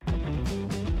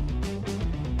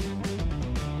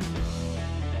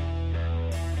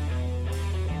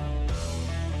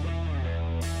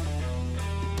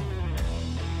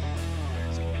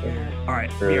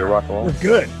right. Ready to rock and roll? We're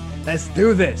good. Let's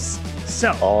do this.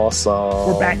 So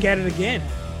awesome. We're back at it again.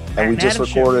 And we just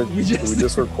recorded. We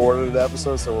just recorded an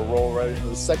episode, so we're rolling right into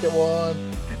the second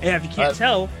one. Yeah, if you can't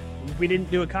tell, we didn't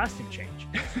do a costume change.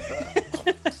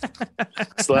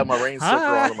 Still have my rain slipper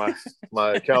on and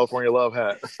my California love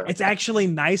hat. It's actually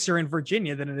nicer in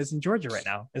Virginia than it is in Georgia right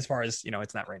now, as far as,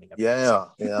 it's not raining. Yeah.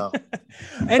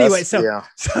 Anyway,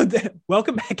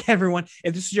 welcome back, everyone.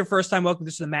 If this is your first time, welcome.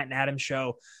 This is the Matt and Adam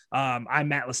Show. I'm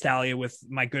Matt LaStalia with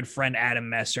my good friend Adam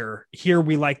Messer. Here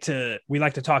we like to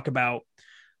talk about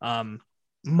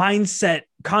mindset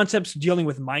concepts, dealing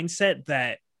with mindset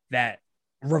that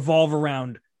revolve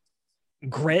around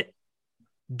grit,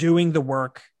 doing the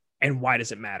work, and why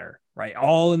does it matter, right?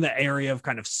 All in the area of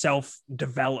kind of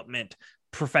self-development,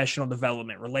 professional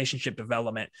development, relationship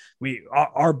development.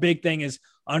 Our big thing is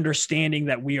understanding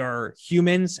that we are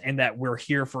humans and that we're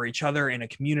here for each other in a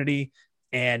community.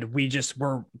 And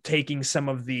we're taking some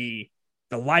of the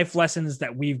life lessons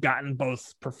that we've gotten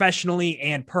both professionally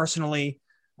and personally,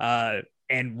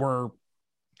 and we're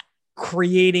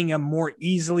creating a more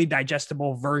easily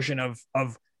digestible version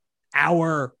of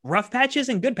our rough patches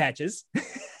and good patches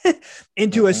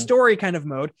into a story kind of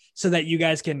mode, so that you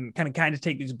guys can kind of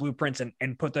take these blueprints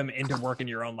and put them into work in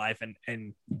your own life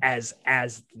and as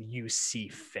you see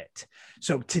fit.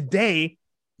 So today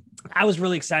I was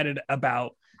really excited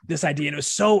about this idea, and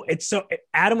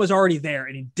Adam was already there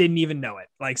and he didn't even know it.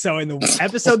 So in the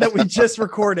episode that we just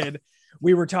recorded,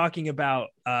 we were talking about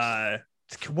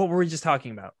what were we just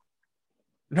talking about?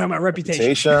 No, my reputation.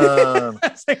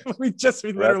 we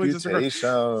literally just recorded.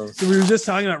 So we were just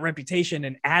talking about reputation,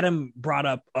 and Adam brought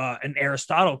up an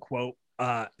Aristotle quote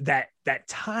that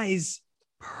ties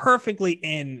perfectly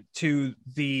into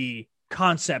the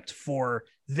concept for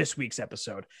this week's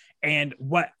episode. And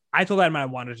what I told Adam I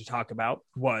wanted to talk about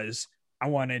was I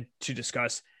wanted to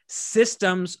discuss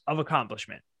systems of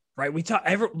accomplishment. Right? We talk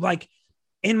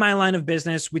in my line of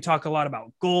business, we talk a lot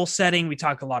about goal setting. We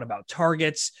talk a lot about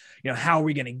targets. How are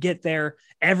we going to get there?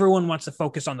 Everyone wants to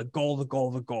focus on the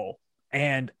goal.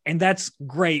 And that's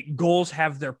great. Goals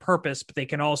have their purpose, but they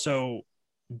can also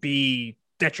be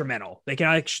detrimental. They can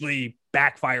actually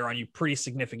backfire on you pretty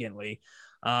significantly.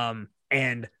 And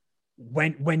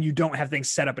when you don't have things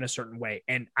set up in a certain way.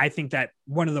 And I think that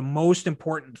one of the most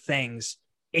important things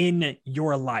in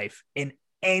your life, in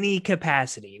any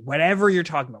capacity, whatever you're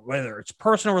talking about, whether it's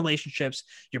personal relationships,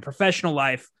 your professional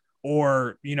life,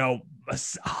 or,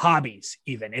 hobbies,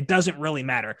 even, it doesn't really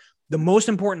matter. The most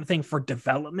important thing for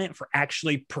development, for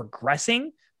actually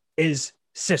progressing, is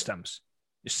systems.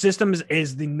 Systems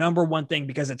is the number one thing,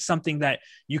 because it's something that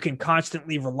you can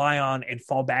constantly rely on and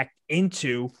fall back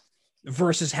into,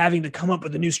 versus having to come up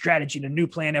with a new strategy and a new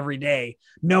plan every day,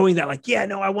 knowing that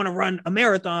I want to run a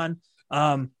marathon.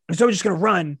 So we're just going to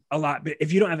run a lot. But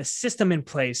if you don't have a system in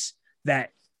place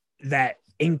that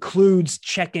includes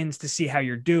check-ins to see how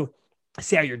you're doing,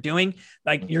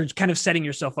 you're kind of setting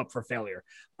yourself up for failure.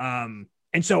 And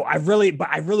so I really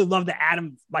love that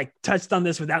Adam touched on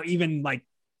this without even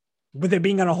with it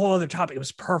being on a whole other topic. It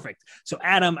was perfect. So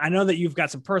Adam, I know that you've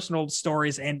got some personal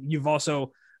stories, and you've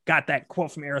also got that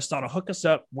quote from Aristotle. Hook us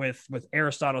up with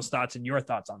Aristotle's thoughts and your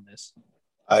thoughts on this.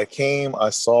 I came, I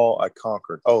saw, I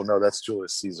conquered. Oh no, that's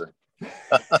Julius Caesar.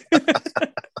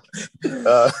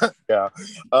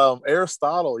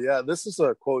 Aristotle. Yeah, this is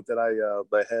a quote that I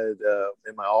had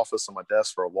in my office on my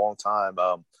desk for a long time.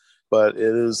 But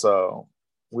it is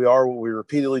we are what we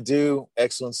repeatedly do.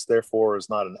 Excellence, therefore, is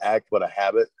not an act but a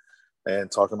habit. And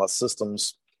talking about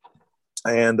systems,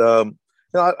 and I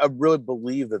really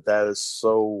believe that is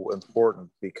so important,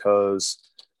 because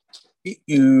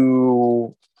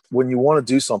when you want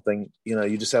to do something,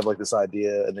 you just have this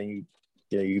idea, and then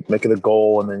you make it a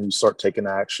goal, and then you start taking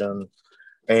action.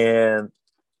 And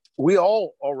we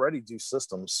all already do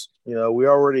systems. We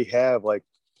already have for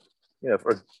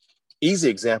an easy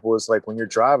example is when you're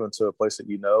driving to a place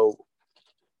that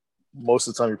most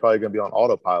of the time you're probably going to be on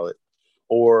autopilot,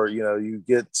 or you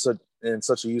get in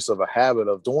such a use of a habit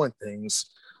of doing things.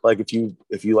 If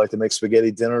you like to make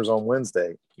spaghetti dinners on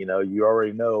Wednesday, you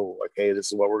already know, hey,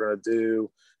 this is what we're going to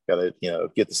do. Got to,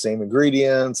 get the same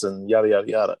ingredients and yada, yada,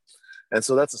 yada. And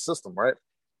so that's a system, right?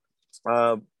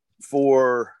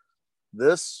 For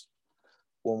this,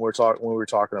 when we were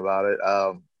talking about it,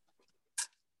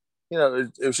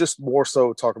 it was just more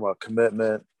so talking about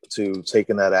commitment to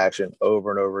taking that action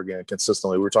over and over again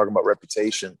consistently. We were talking about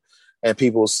reputation and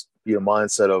people's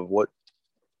mindset of what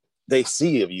they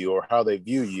see of you or how they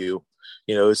view you.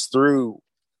 It's through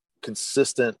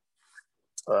consistent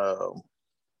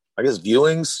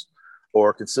viewings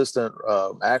or consistent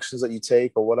actions that you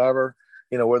take or whatever.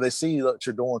 where they see what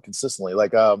you're doing consistently.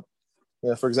 Like,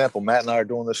 for example, Matt and I are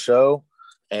doing this show,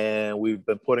 and we've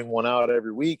been putting one out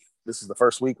every week. This is the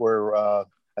first week where I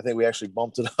think we actually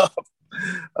bumped it up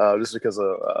just because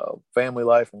of family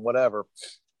life and whatever.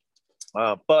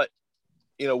 But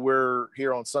we're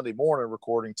here on Sunday morning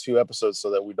recording 2 episodes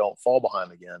so that we don't fall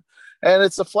behind again. And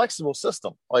it's a flexible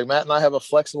system. Like Matt and I have a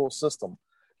flexible system,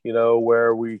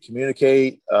 where we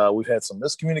communicate. We've had some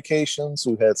miscommunications.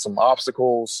 We've had some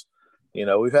obstacles.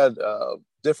 We've had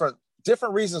different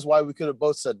reasons why we could have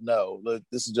both said no.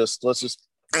 This is just let's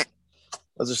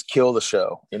just kill the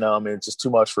show. It's just too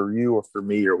much for you or for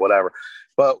me or whatever.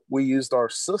 But we used our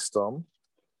system.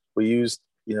 We used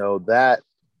that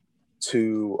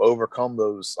to overcome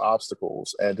those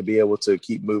obstacles and to be able to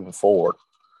keep moving forward.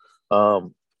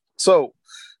 So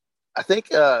I think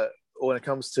when it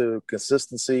comes to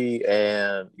consistency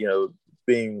and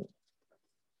being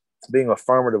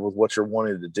affirmative with what you're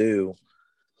wanting to do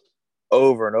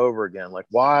over and over again, like,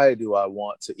 why do I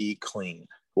want to eat clean?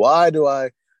 Why do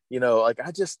I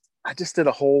I just did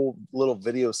a whole little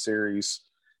video series,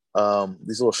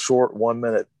 these little short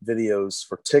 1-minute videos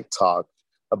for TikTok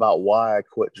about why I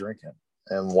quit drinking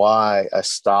and why I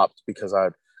stopped, because I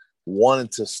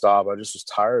wanted to stop. I just was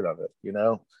tired of it.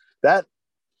 That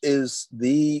is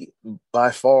by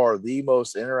far the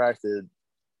most interactive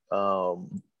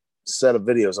set of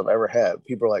videos I've ever had.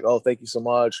 People are like, oh, thank you so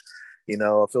much. I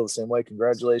feel the same way.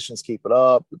 Congratulations. Keep it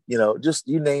up. Just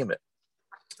you name it.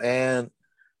 And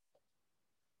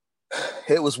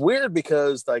it was weird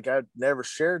because like I'd never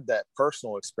shared that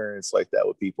personal experience like that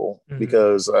with people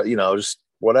because, just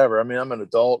whatever. I mean, I'm an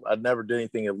adult. I'd never did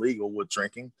anything illegal with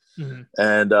drinking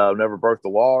and never broke the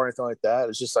law or anything like that.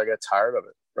 It's just, I got tired of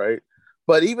it. Right.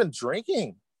 But even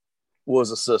drinking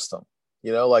was a system,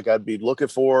 like I'd be looking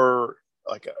for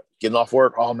getting off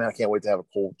work. Oh man, I can't wait to have a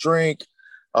cold drink.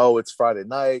 Oh, it's Friday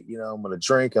night. I'm going to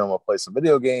drink and I'm going to play some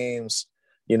video games.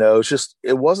 It's just,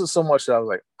 it wasn't so much that I was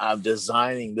like, I'm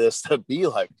designing this to be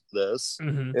like this.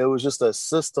 It was just a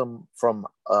system from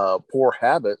poor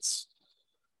habits.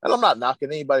 And I'm not knocking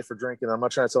anybody for drinking. I'm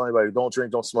not trying to tell anybody, don't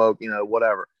drink, don't smoke,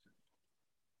 whatever.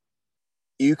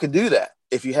 You can do that.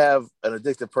 If you have an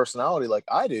addictive personality like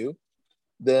I do,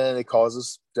 then it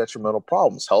causes detrimental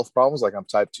problems, health problems. Like I'm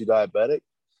type 2 diabetic.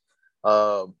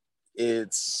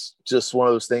 It's just one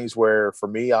of those things where for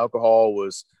me, alcohol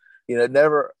was, it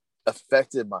never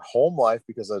affected my home life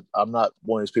because I'm not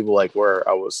one of those people like where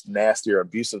I was nasty or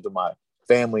abusive to my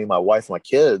family, my wife, my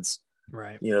kids,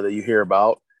 right? That you hear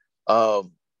about. I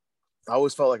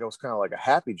always felt like I was kind of like a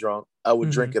happy drunk. I would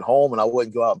drink at home and I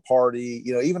wouldn't go out and party,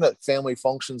 even at family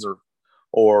functions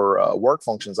or work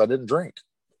functions, I didn't drink.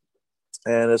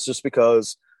 And it's just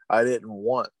because I didn't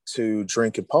want to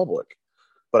drink in public,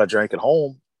 but I drank at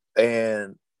home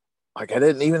and like, I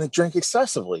didn't even drink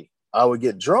excessively. I would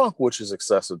get drunk, which is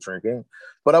excessive drinking,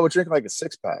 but I would drink like a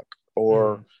 6-pack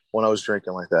or when I was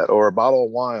drinking like that, or a bottle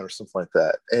of wine or something like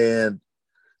that. And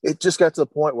it just got to the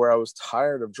point where I was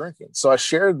tired of drinking. So I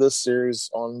shared this series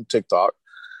on TikTok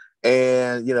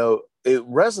and, it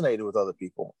resonated with other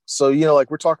people. So,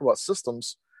 like we're talking about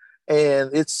systems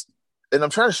and I'm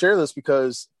trying to share this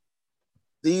because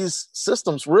these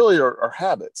systems really are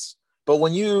habits. But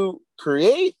when you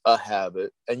create a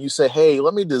habit and you say, hey,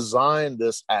 let me design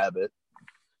this habit,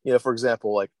 for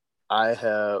example, like I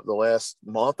have the last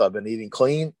month, I've been eating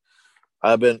clean.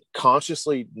 I've been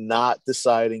consciously not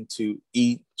deciding to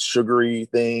eat sugary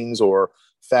things or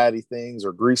fatty things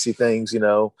or greasy things.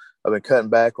 I've been cutting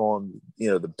back on,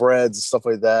 the breads and stuff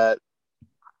like that.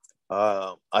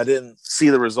 I didn't see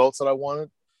the results that I wanted.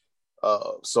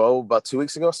 So about 2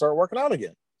 weeks ago, I started working out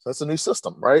again. So that's a new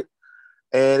system, right?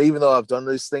 And even though I've done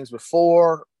these things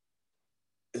before,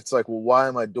 it's like, well, why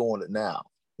am I doing it now?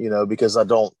 Because I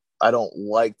don't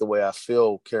like the way I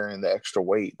feel carrying the extra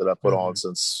weight that I put on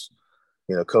since,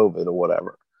 COVID or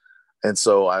whatever. And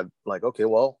so I'm like, okay,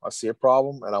 well, I see a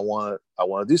problem and I want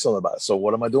to do something about it. So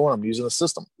what am I doing? I'm using a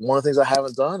system. One of the things I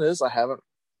haven't done is I haven't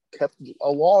kept a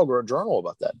log or a journal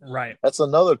about that. Right. That's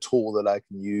another tool that I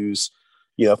can use,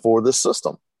 for this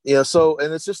system. So,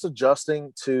 and it's just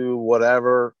adjusting to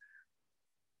whatever.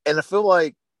 And I feel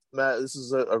like, Matt, this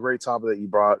is a great topic that you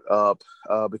brought up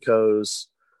because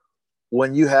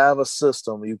when you have a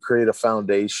system, you create a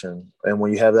foundation. And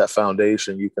when you have that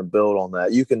foundation, you can build on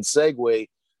that. You can segue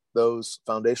those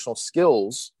foundational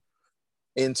skills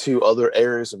into other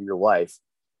areas of your life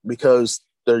because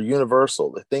they're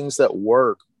universal. The things that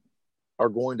work are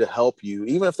going to help you,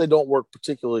 even if they don't work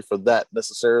particularly for that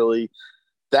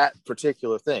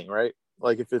particular thing, right?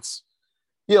 Like if it's,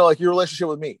 like your relationship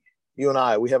with me, you and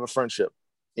I, we have a friendship,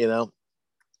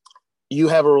 you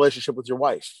have a relationship with your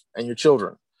wife and your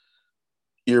children,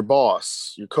 your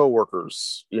boss, your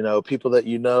coworkers, people that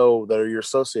that are you're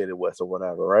associated with or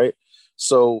whatever, right?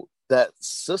 So that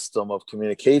system of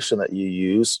communication that you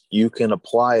use, you can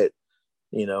apply it,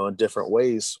 in different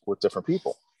ways with different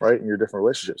people, right? In your different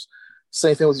relationships.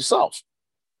 Same thing with yourself.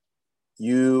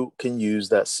 You can use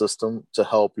that system to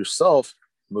help yourself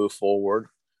move forward.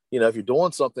 If you're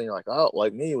doing something like, oh,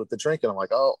 like me with the drinking, I'm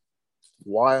like, oh,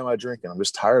 why am I drinking? I'm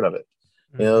just tired of it.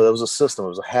 Mm-hmm. That was a system. It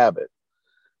was a habit.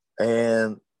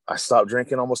 And I stopped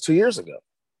drinking almost 2 years ago,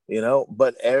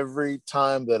 but every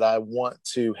time that I want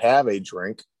to have a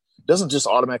drink, it doesn't just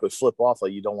automatically flip off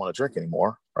like you don't want to drink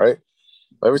anymore, right?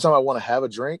 Every time I want to have a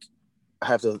drink, I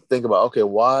have to think about, okay,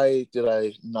 why did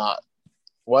I not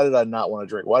want to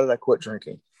drink? Why did I quit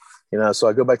drinking? So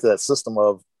I go back to that system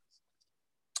of,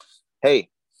 hey,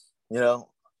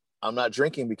 I'm not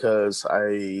drinking because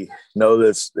I know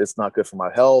that it's not good for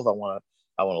my health. I want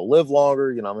to live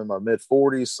longer. I'm in my mid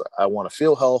 40s. I want to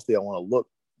feel healthy. I want to look,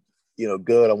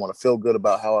 good. I want to feel good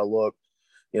about how I look,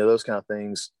 those kind of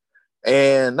things.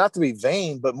 And not to be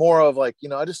vain, but more of like,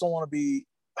 I just don't want to be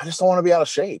out of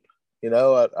shape.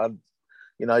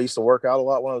 I used to work out a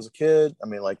lot when I was a kid. I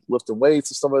mean, like lifting weights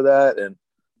and stuff like that. And,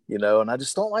 and I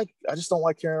just don't like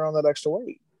carrying around that extra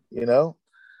weight,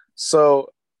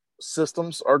 So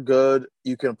systems are good.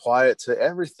 You can apply it to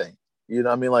everything,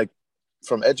 I mean, like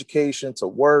from education to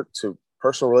work to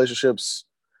personal relationships,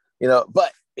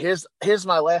 but here's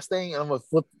my last thing. And I'm going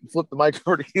to flip the mic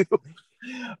over to you.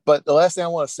 But the last thing I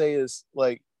want to say is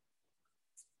like,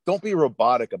 don't be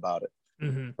robotic about it.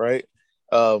 Mm-hmm. Right.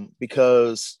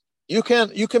 Because you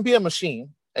can be a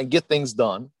machine and get things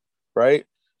done. Right.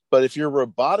 But if you're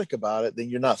robotic about it, then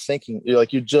you're not thinking. You're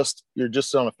just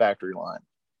on a factory line.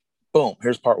 Boom.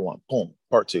 Here's part one. Boom.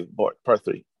 Part two. Part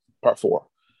three. Part four.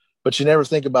 But you never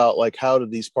think about like, how do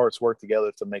these parts work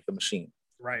together to make the machine?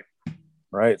 Right.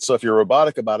 Right. So if you're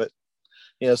robotic about it,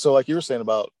 so like you were saying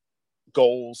about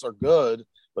goals are good,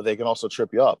 but they can also trip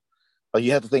you up. Like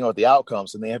you have to think about the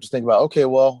outcomes, and they have to think about, okay,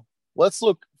 well, let's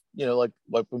look, like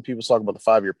when people talk about the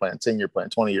 5-year plan, 10-year plan,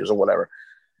 20 years or whatever,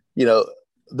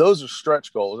 those are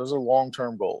stretch goals. Those are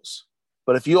long-term goals.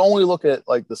 But if you only look at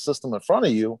like the system in front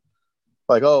of you,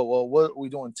 like, oh, well, what are we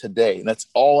doing today? And that's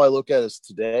all I look at is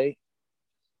today.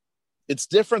 It's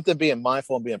different than being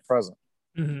mindful and being present.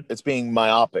 Mm-hmm. It's being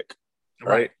myopic,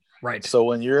 right? Right. So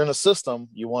when you're in a system,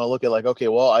 you want to look at like, okay,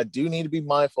 well, I do need to be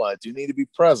mindful. I do need to be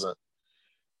present,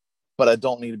 but I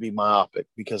don't need to be myopic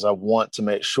because I want to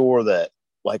make sure that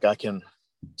like I can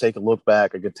take a look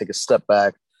back. I could take a step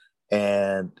back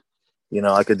and,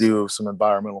 I could do some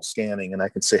environmental scanning and I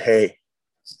can say, hey,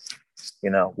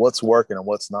 what's working and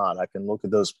what's not. I can look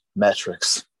at those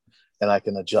metrics and I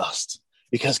can adjust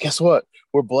because guess what?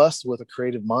 We're blessed with a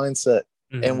creative mindset.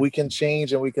 Mm-hmm. And we can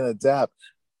change and we can adapt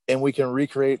and we can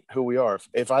recreate who we are.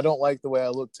 If I don't like the way I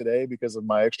look today because of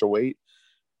my extra weight,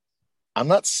 I'm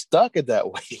not stuck at that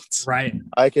weight. Right.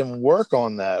 I can work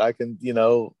on that. I can,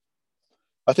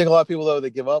 I think a lot of people though, they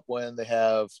give up when they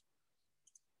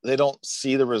don't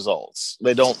see the results.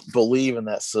 They don't believe in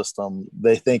that system.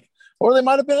 They think, or they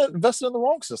might've been invested in the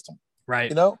wrong system.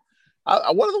 Right. One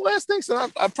of the last things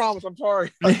that I promise, I'm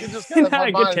sorry. Like, it just kind of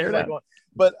my mind is like going,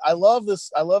 but I love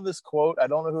this quote. I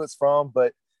don't know who it's from,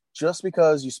 but just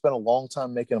because you spend a long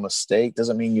time making a mistake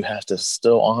doesn't mean you have to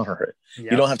still honor it.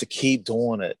 Yep. You don't have to keep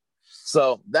doing it.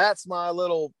 So that's my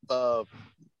little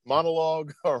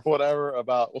monologue or whatever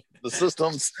about the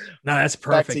systems. No, that's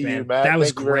perfect, back to man. you, Matt. That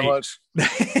was Thank great. You very much.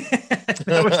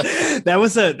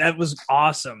 that was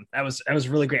awesome. That was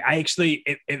really great. I actually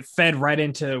it fed right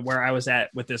into where I was at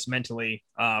with this mentally.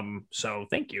 So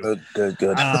thank you. Good.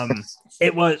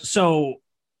 It was so.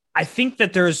 I think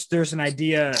that there's an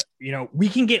idea. We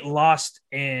can get lost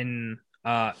in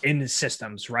the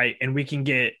systems, right? And we can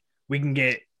get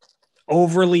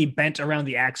overly bent around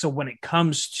the axle when it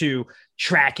comes to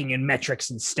tracking and metrics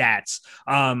and stats.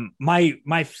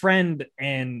 My friend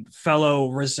and fellow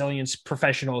resilience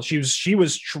professional, she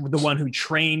was the one who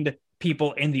trained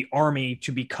people in the Army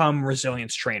to become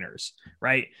resilience trainers,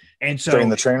 right? And so train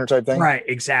the trainer type thing, right?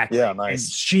 Exactly. Yeah, nice.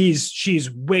 And she's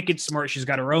wicked smart. She's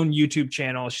got her own YouTube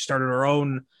channel. She started her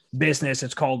own business.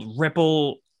 It's called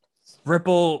Ripple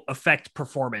Effect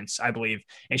Performance, I believe.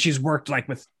 And she's worked like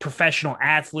with professional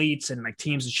athletes and like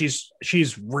teams, and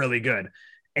she's really good.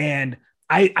 And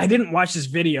I didn't watch this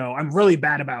video. I'm really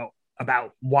bad about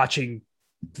watching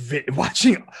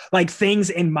like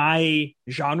things in my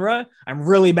genre. I'm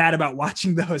really bad about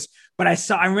watching those, but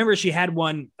I remember she had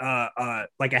one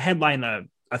like a headline,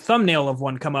 a thumbnail of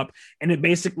one come up, and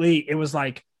it was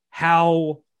like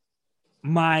how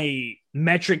my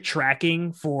metric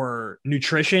tracking for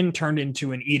nutrition turned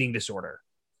into an eating disorder.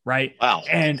 Right. Wow.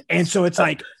 And so it's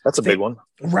like, that's a big one.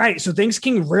 Right. So things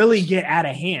can really get out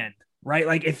of hand. Right.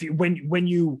 Like if you, when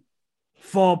you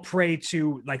fall prey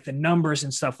to like the numbers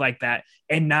and stuff like that,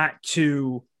 and not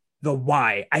to the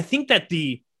why, I think that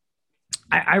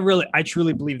I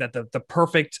truly believe that the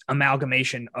perfect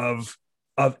amalgamation of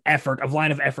effort, of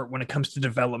line of effort when it comes to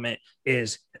development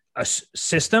is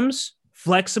systems,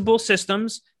 flexible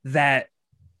systems that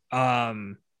are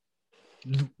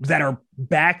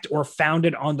backed or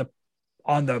founded on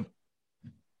the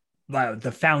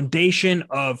foundation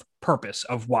of purpose,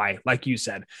 of why, like you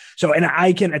said. So, and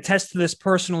I can attest to this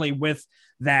personally with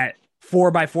that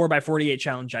 4x4x48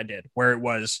 challenge I did, where it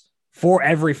was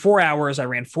every 4 hours, I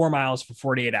ran 4 miles for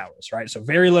 48 hours, right? So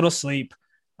very little sleep,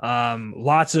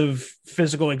 lots of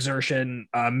physical exertion,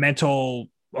 a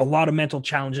lot of mental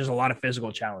challenges, a lot of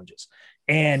physical challenges.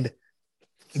 And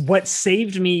what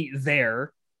saved me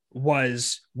there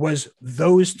was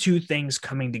those two things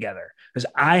coming together, because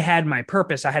I had my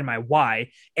purpose, I had my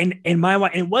why, and my why.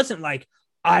 And it wasn't like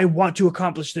I want to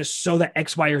accomplish this so that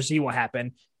X, Y, or Z will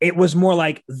happen. It was more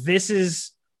like, this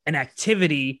is an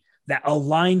activity that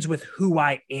aligns with who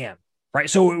I am, right?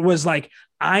 So it was like,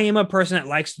 I am a person that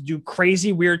likes to do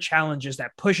crazy, weird challenges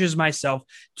that pushes myself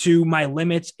to my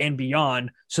limits and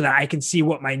beyond, so that I can see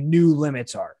what my new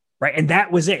limits are. Right. And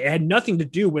that was it. It had nothing to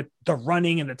do with the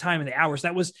running and the time and the hours.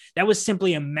 That was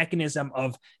simply a mechanism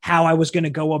of how I was going to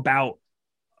go about,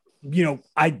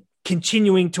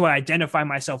 continuing to identify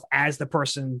myself as the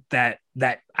person that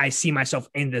I see myself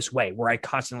in this way, where I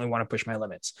constantly want to push my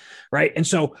limits. Right. And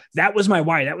so that was my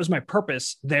why. That was my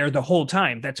purpose there the whole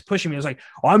time. That's pushing me. It was like,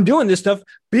 oh, I'm doing this stuff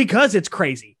because it's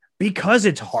crazy, because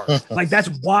it's hard. Like, that's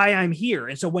why I'm here.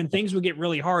 And so when things would get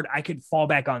really hard, I could fall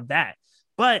back on that.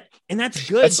 And that's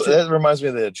good. That reminds me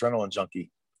of the adrenaline junkie.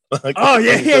 Like, oh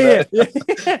yeah.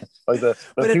 Like the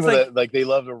people that like, they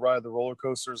love to ride the roller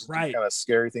coasters, and right, kind of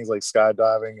scary things like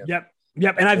skydiving. And,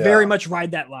 Yep. And I very much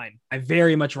ride that line.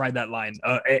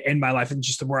 In my life, and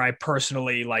just where I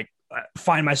personally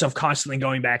find myself constantly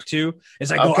going back to. It's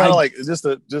like, I'm kind of like, just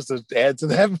to add to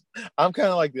them, I'm kind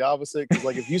of like the opposite. Because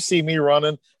like, if you see me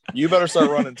running, you better start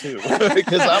running too,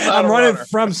 because I'm running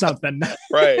from something.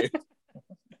 Right.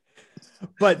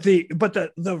 But the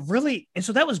really, and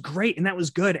so that was great, and that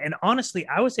was good. And honestly,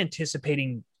 I was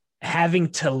anticipating having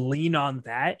to lean on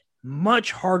that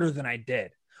much harder than I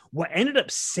did. What ended up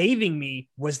saving me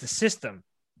was the system,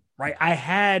 right? I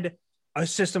had a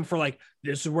system for like,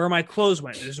 this is where my clothes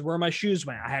went, this is where my shoes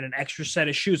went. I had an extra set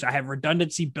of shoes. I had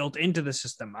redundancy built into the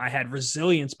system. I had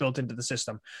resilience built into the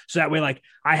system. So that way, like,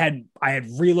 I had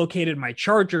relocated my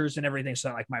chargers and everything, so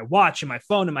that like my watch and my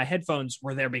phone and my headphones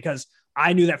were there, because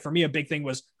I knew that for me, a big thing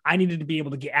was I needed to be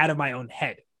able to get out of my own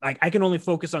head. Like, I can only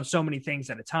focus on so many things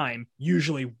at a time,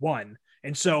 usually one.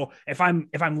 And so if I'm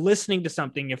listening to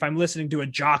something, if I'm listening to a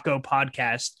Jocko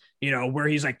podcast, where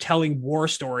he's like telling war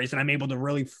stories, and I'm able to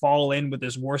really fall in with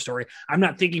this war story, I'm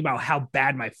not thinking about how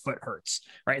bad my foot hurts.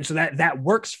 Right. And so that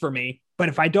works for me. But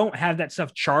if I don't have that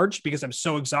stuff charged, because I'm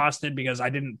so exhausted, because I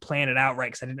didn't plan it out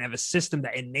right, because I didn't have a system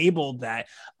that enabled that,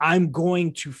 I'm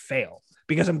going to fail.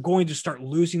 Because I'm going to start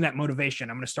losing that motivation.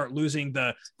 I'm going to start losing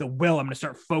the will. I'm going to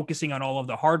start focusing on all of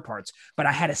the hard parts. But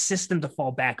I had a system to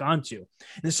fall back onto.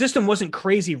 And the system wasn't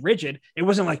crazy rigid. It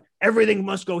wasn't like everything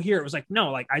must go here. It was like,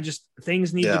 no, like,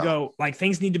 things need to go, like,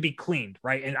 things need to be cleaned,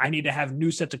 right? And I need to have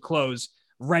new sets of clothes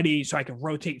ready so I can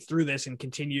rotate through this and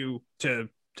continue to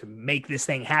make this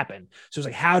thing happen. So it's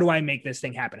like, how do I make this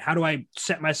thing happen? How do I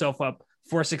set myself up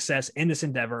for success in this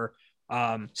endeavor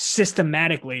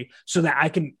systematically, so that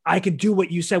I can do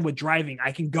what you said with driving.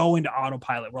 I can go into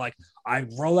autopilot where, like, I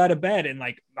roll out of bed and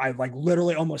like I like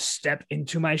literally almost step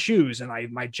into my shoes,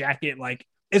 and my jacket, like,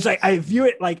 it's like I view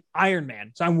it like Iron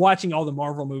Man. So I'm watching all the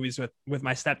Marvel movies with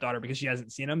my stepdaughter, because she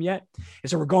hasn't seen them yet, and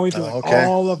so we're going through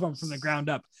all of them from the ground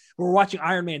up. We're watching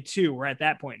Iron Man 2. We're at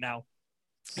that point now.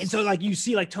 And so, like, you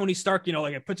see, like, Tony Stark,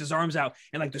 like, it puts his arms out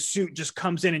and like the suit just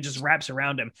comes in and just wraps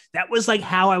around him. That was like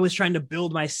how I was trying to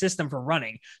build my system for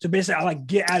running. So basically, I like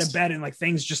get out of bed and like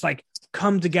things just like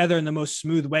come together in the most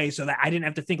smooth way, so that I didn't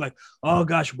have to think like, oh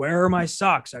gosh, where are my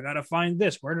socks? I got to find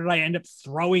this. Where did I end up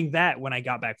throwing that when I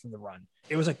got back from the run?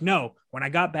 It was like, no, when I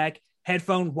got back,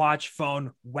 headphone, watch,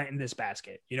 phone went in this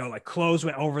basket, like clothes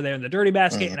went over there in the dirty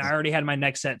basket. And I already had my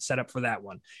next set up for that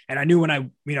one. And I knew when I,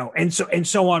 and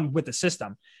so on with the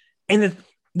system. And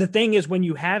the thing is, when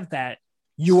you have that,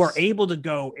 you are able to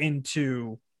go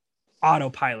into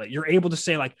autopilot. You're able to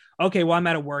say like, okay, well, I'm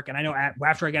out of work, and I know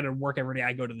after I get to work every day,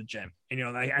 I go to the gym, and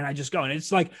and I just go, and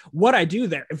it's like what I do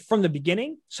there from the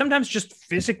beginning. Sometimes just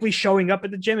physically showing up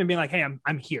at the gym and being like, hey,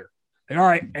 I'm here. Like, all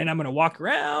right, and I'm gonna walk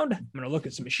around. I'm gonna look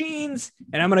at some machines,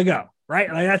 and I'm gonna go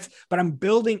right. Like but I'm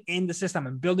building in the system.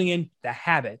 I'm building in the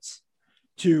habits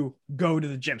to go to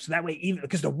the gym. So that way, even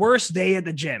because the worst day at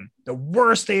the gym, the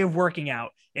worst day of working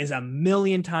out is a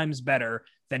million times better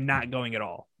than not going at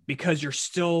all, because you're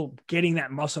still getting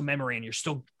that muscle memory and you're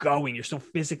still going, you're still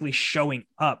physically showing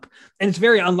up. And it's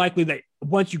very unlikely that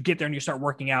once you get there and you start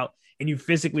working out and you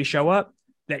physically show up,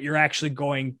 that you're actually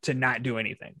going to not do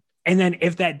anything. And then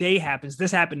if that day happens,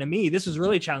 this happened to me. This was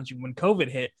really challenging when COVID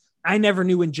hit. I never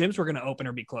knew when gyms were going to open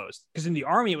or be closed, because in the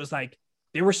Army, it was like,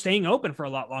 they were staying open for a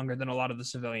lot longer than a lot of the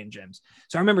civilian gyms.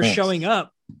 So I remember showing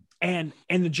up and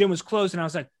the gym was closed, and I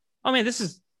was like, oh man, this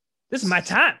is my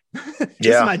time.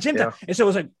 This is my gym time. And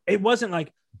so it wasn't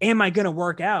like, am I going to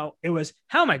work out? It was,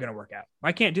 how am I going to work out?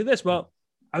 I can't do this. Well,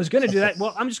 I was going to do that.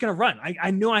 Well, I'm just going to run.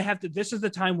 I know I have to, this is the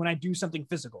time when I do something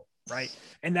physical. Right.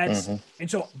 And that's, and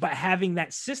so, but having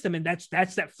that system, and that's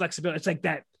that flexibility. It's like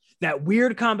that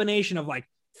weird combination of like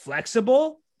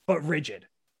flexible, but rigid.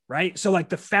 Right. So like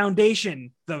the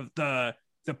foundation, the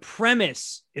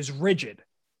premise is rigid,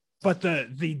 but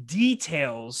the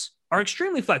details are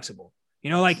extremely flexible.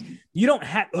 Like you don't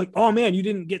have like, oh man, you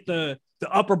didn't get the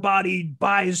upper body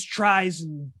buys, tries,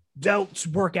 and delts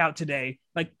workout today.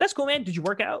 Like, that's cool, man. Did you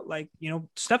work out? Like,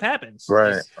 stuff happens.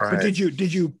 Right. But did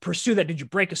you pursue that? Did you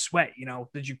break a sweat?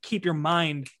 Did you keep your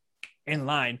mind in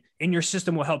line? And your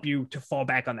system will help you to fall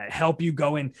back on that, help you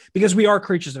go in, because we are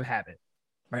creatures of habit.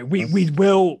 Right. We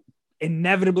will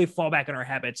inevitably fall back on our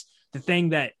habits. The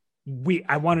thing that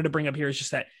I wanted to bring up here is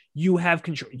just that you have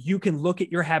control. You can look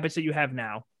at your habits that you have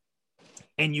now,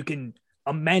 and you can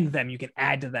amend them. You can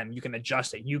add to them. You can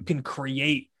adjust it. You can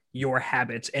create your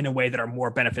habits in a way that are more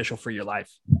beneficial for your life.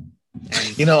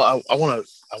 And, I want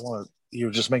to,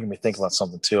 you're just making me think about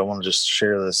something too. I want to just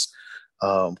share this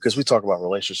because we talk about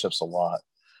relationships a lot,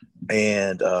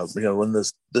 and when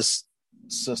this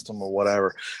system or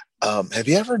whatever, have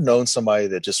you ever known somebody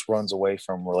that just runs away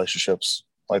from relationships?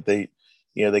 Like they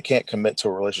can't commit to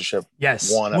a relationship.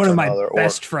 Yes. One of my another,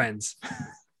 best friends.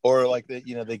 Or like they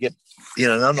get,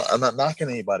 and I'm not knocking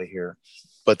anybody here,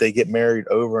 but they get married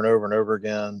over and over and over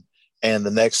again. And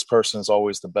the next person is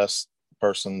always the best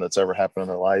person that's ever happened in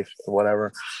their life or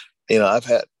whatever. I've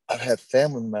had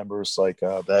family members like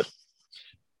that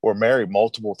were married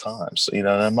multiple times, and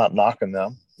I'm not knocking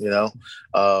them,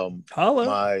 Hello.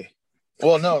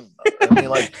 Well, no, I mean,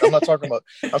 like, I'm talking about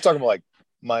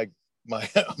like my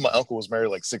uncle was married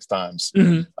like 6 times.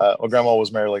 Mm-hmm. My grandma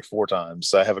was married like 4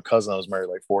 times. I have a cousin that was married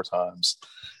like 4 times,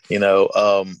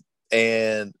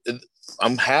 and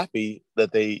I'm happy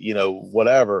that they,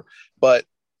 whatever, but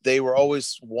they were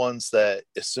always ones that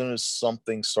as soon as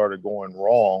something started going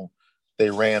wrong,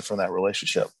 they ran from that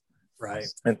relationship. Right.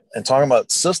 And talking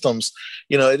about systems,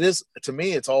 it is, to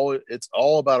me, it's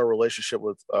all about a relationship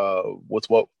with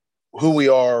who we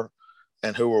are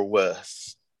and who we're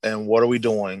with and what are we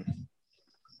doing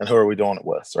and who are we doing it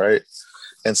with. Right.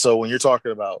 And so when you're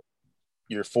talking about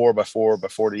your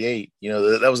 4x4x48,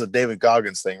 that was a David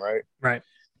Goggins thing, right? Right.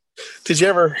 Did you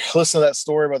ever listen to that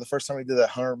story about the first time he did that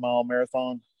 100-mile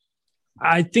marathon?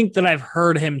 I think that I've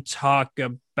heard him talk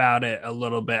about it a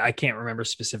little bit. I can't remember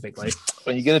specifically.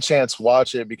 When you get a chance,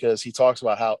 watch it, because he talks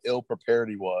about how ill prepared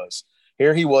he was.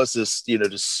 Here he was, this,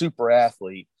 just super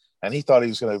athlete, and he thought he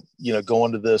was going to, go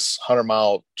into this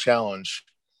 100-mile challenge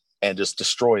and just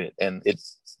destroy it. And it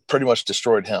pretty much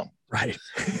destroyed him. Right.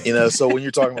 So when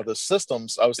you're talking about the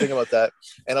systems, I was thinking about that.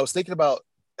 And I was thinking about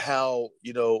how,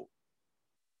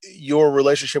 your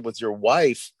relationship with your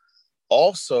wife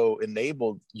also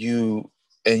enabled you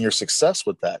and your success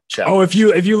with that challenge. Oh, if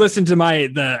you listen to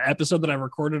the episode that I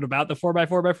recorded about the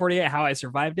 4x4x48, how I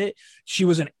survived it, she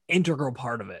was an integral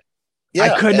part of it.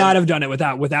 Yeah, I could not have done it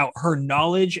without her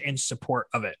knowledge and support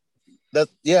of it.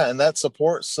 And that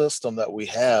support system that we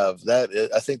have,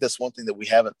 I think that's one thing that we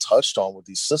haven't touched on with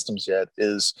these systems yet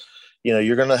is,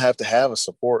 you're going to have a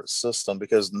support system,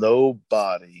 because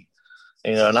nobody,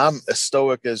 and I'm as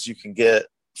stoic as you can get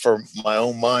for my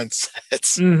own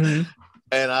mindsets. Mm-hmm.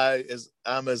 And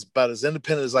I'm about as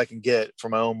independent as I can get for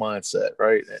my own mindset.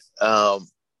 Right.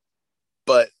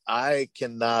 But I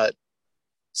cannot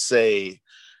say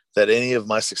that any of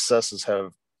my successes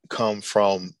have come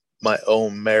from my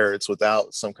own merits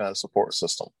without some kind of support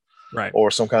system. Right.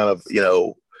 Or some kind of,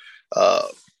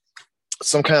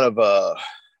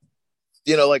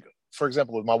 like, for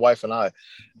example, with my wife and I,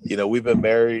 we've been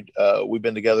married, we've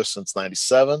been together since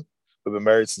 97. We've been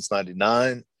married since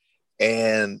 99.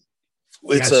 And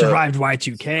You survived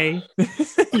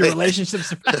Y2K. Your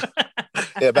relationships.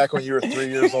 Yeah, back when you were 3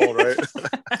 years old, right?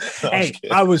 No, hey,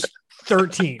 I was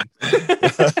 13.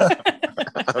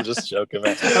 I'm just joking,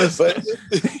 man. But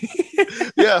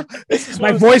yeah,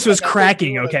 my voice was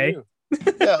cracking. Okay.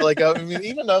 Yeah, like I mean,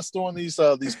 even us doing these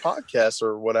podcasts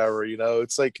or whatever,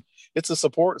 it's like it's a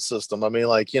support system. I mean,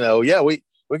 like yeah, we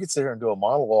could sit here and do a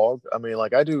monologue. I mean,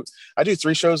 like I do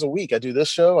 3 shows a week. I do this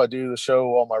show. I do the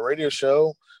show on my radio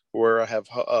show where I have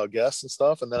guests and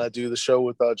stuff, and then I do the show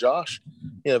with Josh,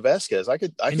 Vasquez. I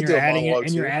could do a monologue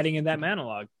and you're adding in that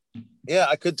monologue. Yeah,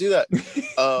 I could do that.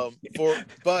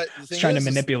 But the thing trying to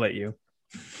manipulate you.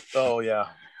 Oh yeah.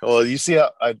 Well, you see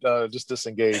how I just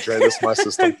disengage, right? That's my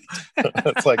system.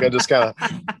 It's like I just kind of,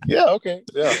 yeah, okay,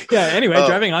 yeah. Yeah. Anyway,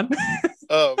 driving on.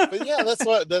 But yeah, I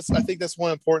think that's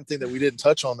one important thing that we didn't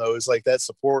touch on though, is like that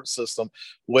support system.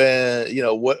 When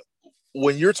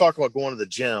when you're talking about going to the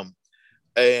gym,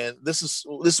 and this is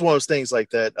one of those things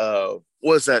like that.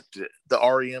 Was that the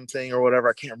REM thing or whatever?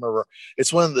 I can't remember.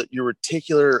 It's one of your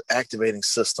reticular activating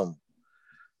system.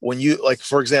 When you, like,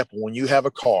 for example, when you have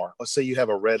a car, let's say you have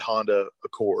a red Honda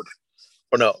Accord,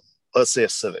 or no, let's say a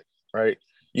Civic, right?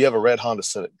 You have a red Honda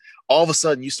Civic. All of a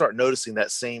sudden, you start noticing that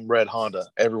same red Honda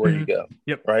everywhere you go,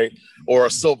 yep. Right? Or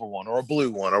a silver one, or a blue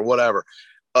one, or whatever.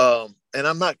 And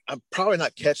I'm probably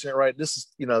not catching it right. This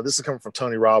is coming from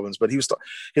Tony Robbins, but he was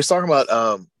talking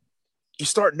about you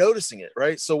start noticing it,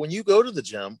 right? So when you go to the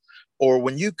gym, or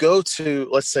when you go to,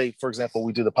 let's say, for example,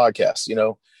 we do the podcast,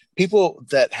 people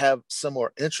that have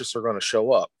similar interests are going to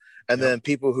show up. And then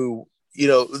people who,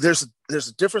 there's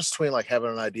a difference between like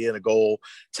having an idea and a goal,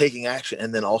 taking action,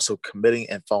 and then also committing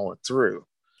and following through.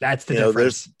 That's the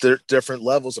difference. There's different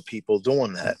levels of people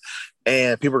doing that,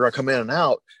 and people are going to come in and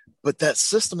out. But that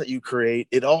system that you create,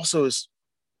 it also is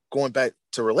going back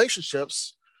to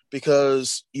relationships,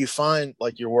 because you find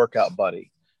like your workout buddy,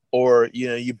 or,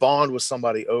 you bond with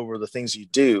somebody over the things you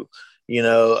do.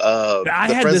 I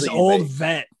had this old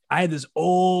vet. I had this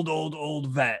old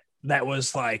vet that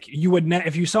was like, you would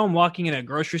if you saw him walking in a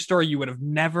grocery store, you would have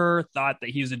never thought that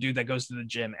he was a dude that goes to the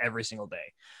gym every single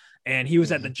day. And he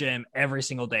was at the gym every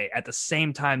single day at the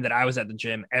same time that I was at the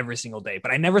gym every single day.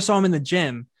 But I never saw him in the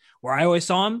gym. Where I always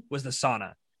saw him was the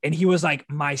sauna. And he was like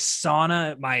my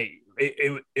sauna,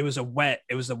 it was a wet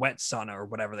sauna, or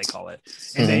whatever they call it.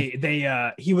 And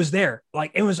he was there.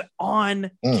 Like, it was on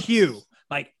cue.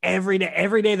 Like every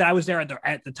day that I was there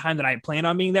at the time that I had planned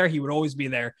on being there, he would always be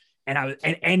there.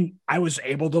 And I was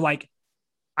able to, like,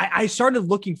 I started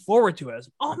looking forward to it. I was,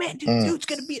 oh man, dude's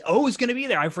gonna be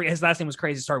there. I forget, his last name was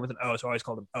crazy. It started with an O, so I always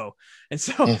called him O. And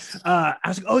so I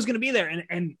was like, he's gonna be there.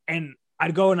 And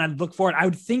I'd go and I'd look forward. I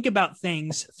would think about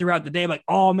things throughout the day, like,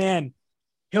 oh man,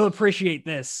 he'll appreciate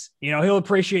this. He'll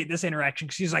appreciate this interaction,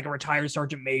 because he's like a retired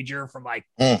sergeant major from like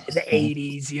the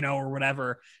 80s, or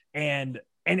whatever. And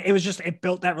it was just, it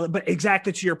built that. But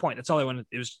exactly to your point, that's all I wanted.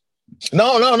 It was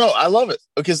no. I love it,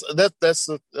 because that's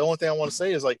the only thing I want to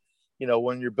say is, like,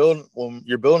 when you're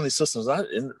building these systems,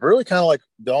 it really kind of like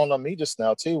dawned on me just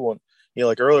now too. When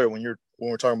like earlier when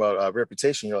we're talking about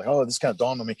reputation, you're like, oh, this kind of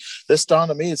dawned on me. This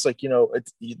dawned on me. It's like,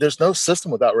 there's no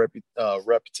system without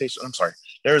reputation. I'm sorry.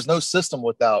 There is no system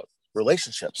without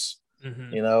relationships,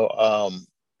 and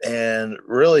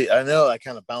really, I know I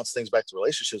kind of bounce things back to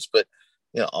relationships, but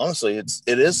honestly,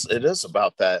 it is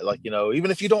about that. Like,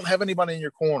 even if you don't have anybody in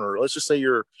your corner, let's just say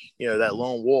you're, that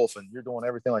lone wolf and you're doing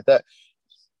everything like that,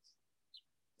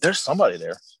 there's somebody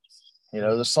there,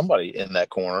 there's somebody in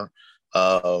that corner.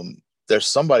 There's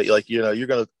somebody, like, you're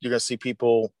gonna see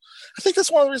people. I think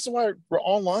that's one of the reasons why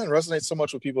online resonates so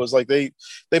much with people, is like they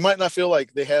might not feel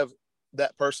like they have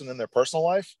that person in their personal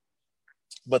life,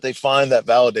 but they find that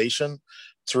validation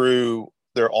through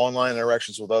their online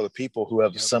interactions with other people who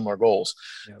have similar goals.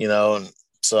 And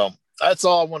so that's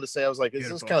all I wanted to say. I was like, it's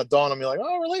just kind of dawned on me, like,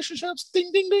 oh, relationships,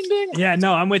 ding, ding, ding, ding. Yeah,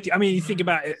 no, I'm with you. I mean, you think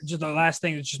about it, just the last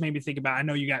thing that just made me think about, I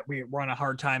know we're on a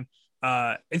hard time.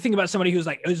 I think about somebody who's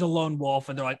like, is a lone wolf,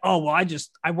 and they're like, oh, well,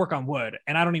 I work on wood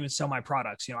and I don't even sell my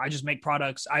products. I just make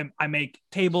products. I make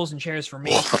tables and chairs for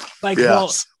me. Like,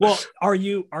 yes. well, are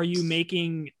you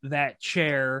making that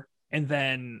chair and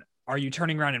then are you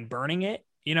turning around and burning it?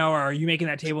 Or are you making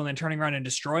that table and then turning around and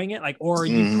destroying it? Like, or are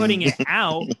you putting it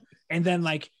out and then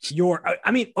like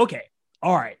okay.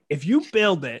 All right. If you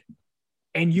build it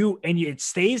and it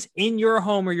stays in your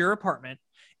home or your apartment,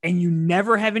 and you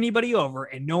never have anybody over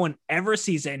and no one ever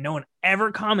sees it and no one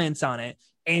ever comments on it,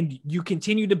 and you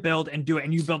continue to build and do it,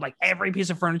 and you build like every piece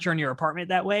of furniture in your apartment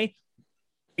that way,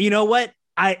 you know what?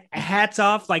 Hats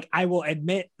off. Like, I will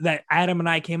admit that Adam and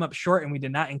I came up short and we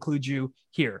did not include you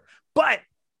here, but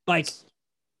like,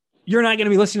 you're not going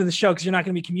to be listening to the show because you're not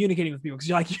going to be communicating with people because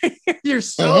you're like, you're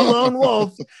so lone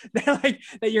wolf that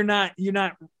you're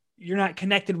not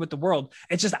connected with the world.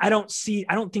 It's just, I don't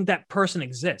think that person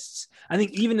exists. I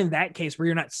think even in that case where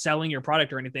you're not selling your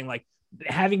product or anything, like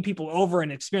having people over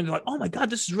and experience, like, oh my God,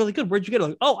 this is really good. Where'd you get it?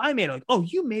 Like, oh, I made it. Like, oh,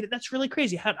 you made it. That's really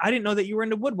crazy. I didn't know that you were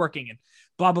into woodworking and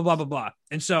blah, blah, blah, blah, blah.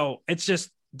 And so it's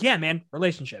just, yeah, man,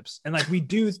 relationships. And like, we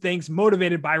do things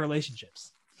motivated by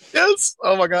relationships. Yes.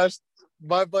 Oh my gosh.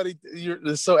 My buddy,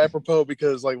 it's so apropos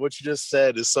because like what you just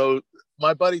said is so,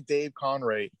 my buddy, Dave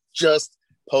Conray, just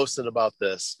posted about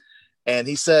this. And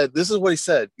he said, this is what he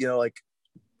said, like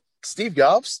Steve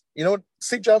Jobs, you know what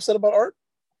Steve Jobs said about art?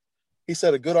 He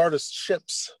said a good artist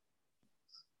ships.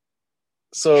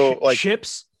 So like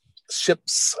ships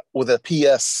with a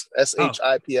PS,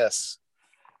 SHIPS.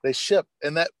 They ship.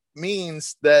 And that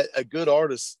means that a good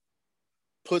artist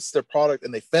puts their product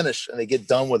and they finish and they get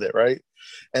done with it. Right.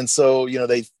 And so,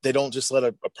 they don't just let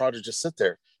a project just sit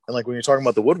there. And like when you're talking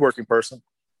about the woodworking person,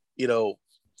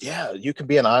 yeah, you can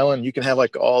be an island. You can have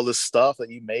like all this stuff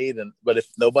that you made. But if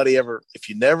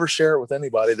you never share it with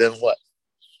anybody, then what?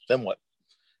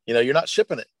 You're not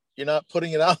shipping it. You're not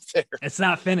putting it out there. It's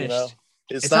not finished.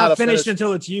 It's not finished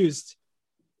until it's used.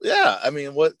 Yeah. I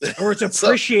mean, what? Or it's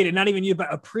appreciated, not even you,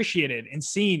 but appreciated and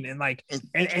seen and like,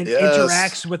 and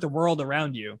interacts with the world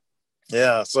around you.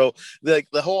 Yeah. So like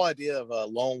the whole idea of a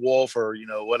lone wolf or,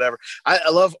 whatever. I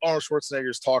love Arnold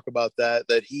Schwarzenegger's talk about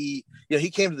that he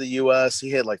came to the US, he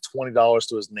had like $20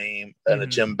 to his name and a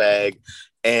gym bag.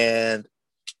 And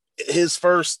his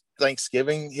first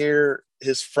Thanksgiving here,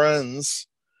 his friends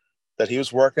that he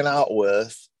was working out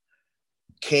with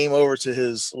came over to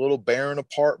his little barren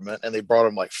apartment and they brought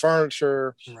him like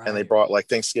furniture and they brought like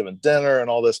Thanksgiving dinner and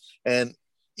all this. And,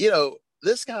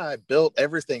 this guy built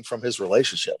everything from his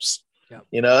relationships. Yep.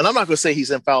 And I'm not going to say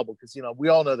he's infallible because, we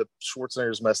all know that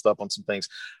Schwarzenegger's messed up on some things,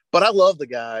 but I love the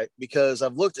guy because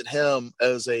I've looked at him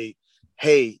as he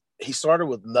started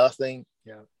with nothing.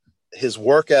 Yeah. His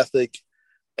work ethic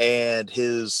and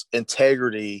his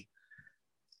integrity.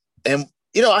 And,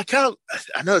 I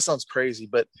know it sounds crazy,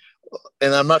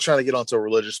 and I'm not trying to get onto a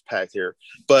religious pact here,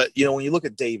 but, when you look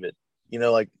at David,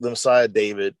 like the Messiah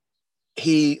David,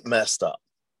 he messed up.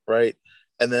 Right.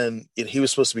 And then he was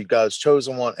supposed to be God's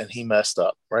chosen one and he messed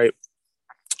up. Right.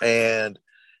 And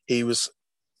he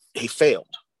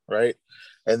failed. Right.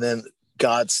 And then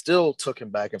God still took him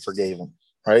back and forgave him.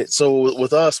 Right. So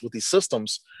with us, with these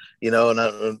systems, and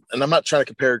I'm not trying to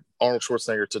compare Arnold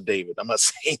Schwarzenegger to David. I'm not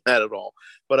saying that at all,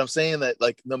 but I'm saying that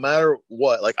like, no matter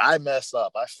what, like I mess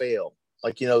up, I fail.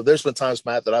 Like, there's been times,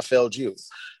 Matt, that I failed you,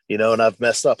 and I've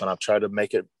messed up and I've tried to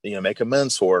make it, make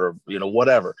amends for it or,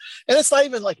 whatever. And it's not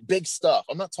even like big stuff.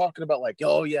 I'm not talking about like,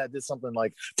 oh yeah, I did something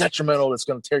like detrimental that's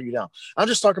going to tear you down. I'm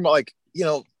just talking about like,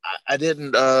 I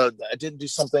didn't do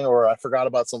something or I forgot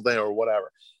about something or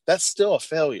whatever. That's still a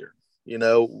failure,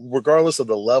 regardless of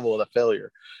the level of the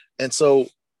failure. And so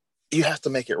you have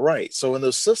to make it right. So in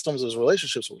those systems, those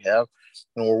relationships we have,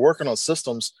 and we're working on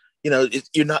systems,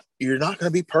 you're not going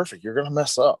to be perfect. You're going to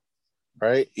mess up.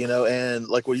 Right. And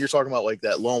like what you're talking about, like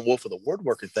that lone wolf of the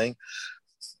woodworking thing.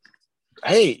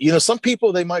 Hey, some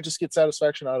people, they might just get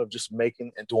satisfaction out of just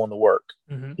making and doing the work.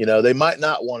 Mm-hmm. They might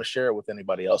not want to share it with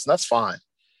anybody else, and that's fine.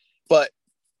 But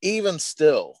even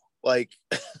still, like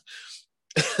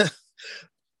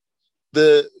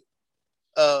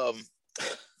oh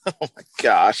my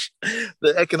gosh,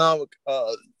 the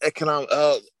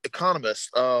economist.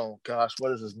 Oh gosh,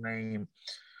 what is his name?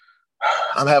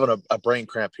 I'm having a brain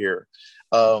cramp here.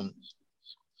 I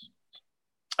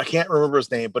can't remember his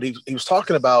name, but he was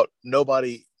talking about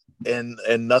nobody and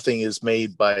nothing is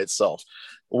made by itself.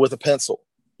 With a pencil,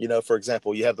 for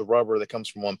example, you have the rubber that comes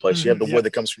from one place, you have the wood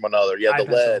that comes from another, you have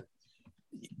the lead,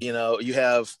 you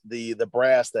have the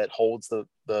brass that holds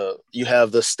the you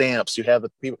have the stamps, you have the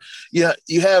people,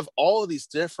 you have all of these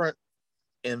different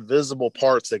invisible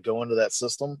parts that go into that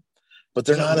system, but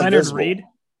they're not Leonard invisible. Reed?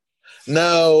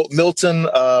 No, Milton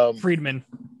Friedman.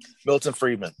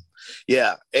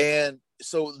 Yeah. And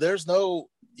so there's no,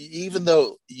 even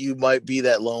though you might be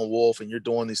that lone wolf and you're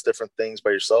doing these different things by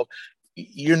yourself,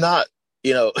 you're not,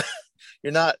 you're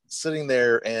not sitting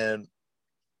there and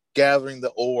gathering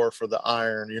the ore for the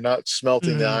iron. You're not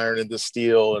smelting the iron into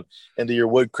steel and into your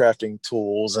wood crafting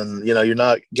tools. And, you're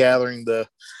not gathering there's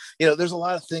a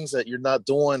lot of things that you're not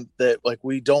doing that like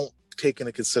we don't take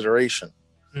into consideration.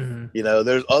 Mm-hmm.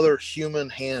 There's other human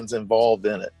hands involved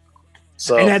in it.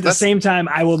 So, and at the same time,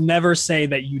 I will never say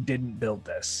that you didn't build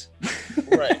this.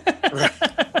 Right.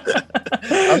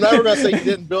 I'm never gonna say you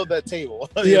didn't build that table.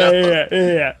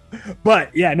 Yeah.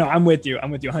 But yeah, no, I'm with you.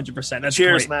 I'm with you 100%. That's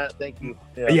cheers, great. Matt. Thank you.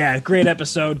 Yeah, great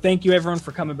episode. Thank you everyone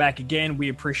for coming back again. We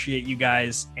appreciate you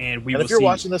guys, and if you're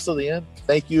watching this till the end,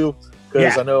 thank you.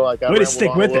 Because I know like I rambled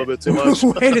on a little bit too much.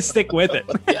 Way to stick with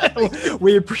it.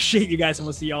 We appreciate you guys, and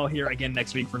we'll see y'all here again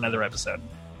next week for another episode.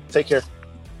 Take care.